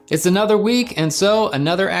It's another week, and so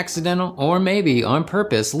another accidental, or maybe on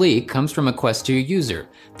purpose, leak comes from a Quest 2 user.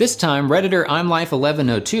 This time, Redditor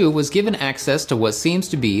I'mLife1102 was given access to what seems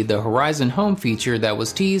to be the Horizon Home feature that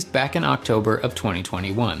was teased back in October of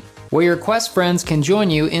 2021, where your Quest friends can join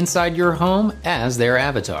you inside your home as their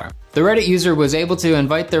avatar. The Reddit user was able to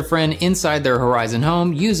invite their friend inside their Horizon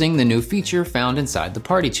Home using the new feature found inside the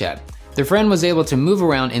party chat. Their friend was able to move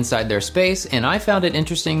around inside their space, and I found it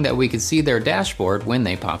interesting that we could see their dashboard when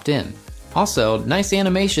they popped in. Also, nice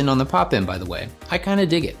animation on the pop-in, by the way. I kinda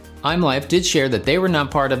dig it. I'mLife did share that they were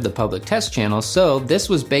not part of the public test channel, so this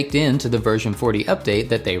was baked into the version 40 update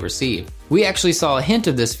that they received. We actually saw a hint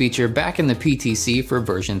of this feature back in the PTC for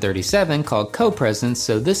version 37 called Co-Presence,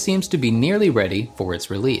 so this seems to be nearly ready for its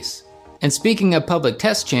release. And speaking of public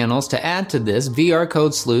test channels, to add to this, VR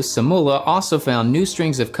code sleuth Samula also found new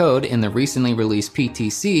strings of code in the recently released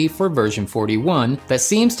PTC for version 41 that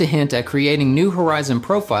seems to hint at creating new Horizon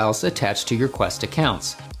profiles attached to your Quest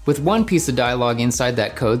accounts, with one piece of dialogue inside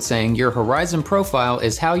that code saying your Horizon profile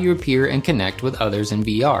is how you appear and connect with others in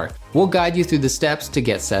VR. We'll guide you through the steps to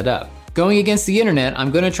get set up. Going against the internet,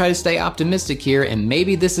 I'm going to try to stay optimistic here, and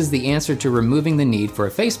maybe this is the answer to removing the need for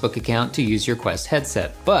a Facebook account to use your Quest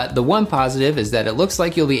headset. But the one positive is that it looks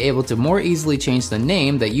like you'll be able to more easily change the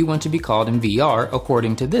name that you want to be called in VR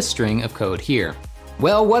according to this string of code here.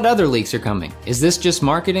 Well, what other leaks are coming? Is this just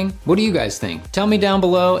marketing? What do you guys think? Tell me down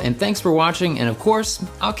below, and thanks for watching, and of course,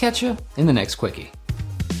 I'll catch you in the next quickie.